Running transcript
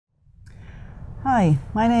Hi,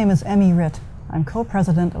 my name is Ritt. I'm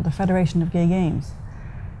co-president of the Federation of Gay Games.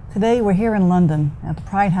 Today we're here in London at the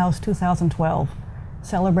Pride House 2012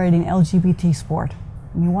 celebrating LGBT sport.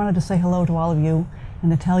 And we wanted to say hello to all of you and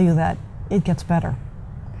to tell you that it gets better.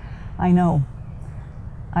 I know.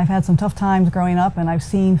 I've had some tough times growing up and I've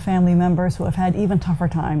seen family members who have had even tougher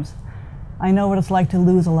times. I know what it's like to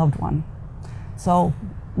lose a loved one. So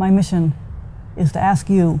my mission is to ask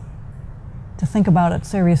you to think about it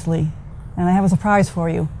seriously, and I have a surprise for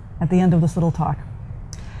you at the end of this little talk.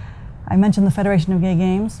 I mentioned the Federation of Gay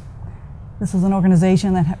Games. This is an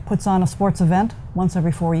organization that puts on a sports event once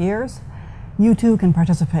every 4 years. You too can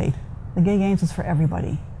participate. The Gay Games is for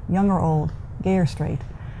everybody, young or old, gay or straight,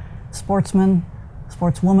 sportsman,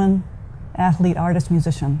 sportswoman, athlete, artist,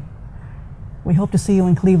 musician. We hope to see you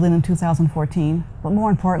in Cleveland in 2014, but more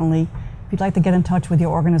importantly, if you'd like to get in touch with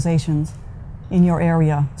your organizations in your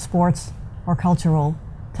area, sports or cultural,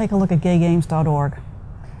 take a look at gaygames.org.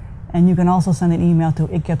 And you can also send an email to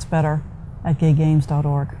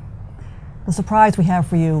itgetsbetter@gaygames.org. The surprise we have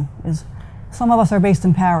for you is some of us are based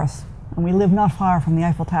in Paris, and we live not far from the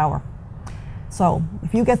Eiffel Tower. So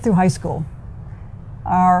if you get through high school,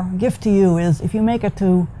 our gift to you is if you make it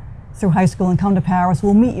through high school and come to Paris,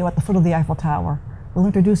 we'll meet you at the foot of the Eiffel Tower. We'll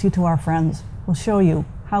introduce you to our friends. We'll show you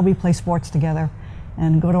how we play sports together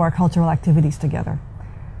and go to our cultural activities together.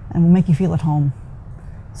 And we'll make you feel at home.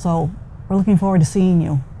 So we're looking forward to seeing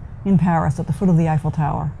you in Paris at the foot of the Eiffel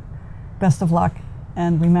Tower. Best of luck,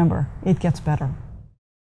 and remember, it gets better.